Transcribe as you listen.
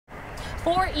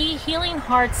4E Healing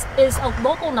Hearts is a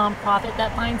local nonprofit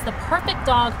that finds the perfect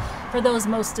dog for those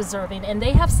most deserving, and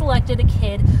they have selected a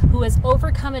kid who has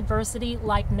overcome adversity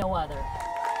like no other.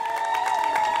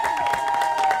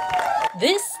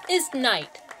 This is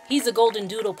Knight. He's a golden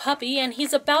doodle puppy, and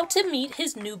he's about to meet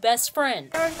his new best friend.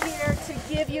 We're here to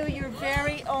give you your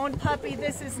very own puppy.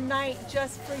 This is Knight,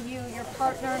 just for you, your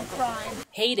partner in crime.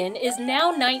 Hayden is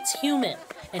now Knight's human,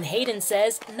 and Hayden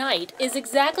says Knight is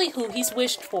exactly who he's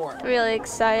wished for. Really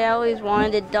excited. I always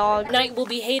wanted a dog. Knight will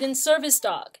be Hayden's service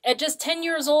dog. At just 10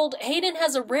 years old, Hayden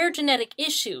has a rare genetic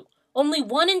issue. Only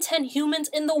 1 in 10 humans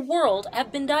in the world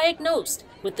have been diagnosed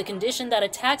with the condition that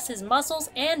attacks his muscles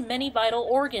and many vital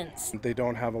organs. They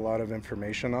don't have a lot of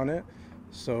information on it,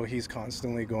 so he's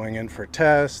constantly going in for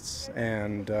tests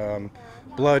and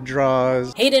blood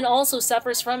draws. Hayden also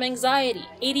suffers from anxiety,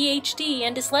 ADHD,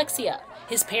 and dyslexia.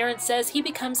 His parents says he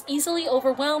becomes easily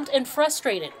overwhelmed and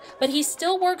frustrated, but he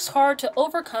still works hard to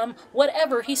overcome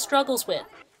whatever he struggles with.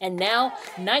 And now,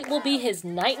 Knight will be his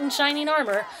knight in shining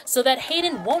armor so that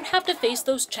Hayden won't have to face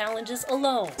those challenges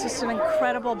alone. It's just an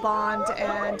incredible bond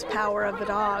and power of the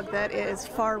dog that is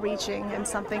far-reaching and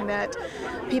something that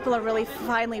people are really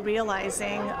finally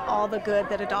realizing all the good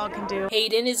that a dog can do.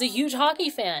 Hayden is a huge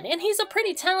hockey fan, and he's a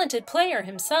pretty talented player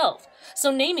himself.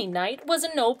 So naming Knight was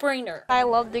a no-brainer. I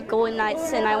love the Golden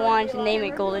Knights and I wanted to name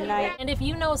it Golden Knight. And if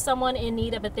you know someone in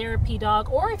need of a therapy dog,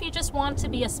 or if you just want to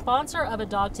be a sponsor of a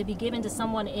dog to be given to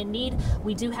someone in need,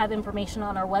 we do have information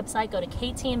on our website. Go to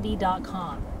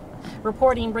ktmv.com.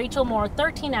 Reporting, Rachel Moore,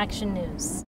 13 Action News.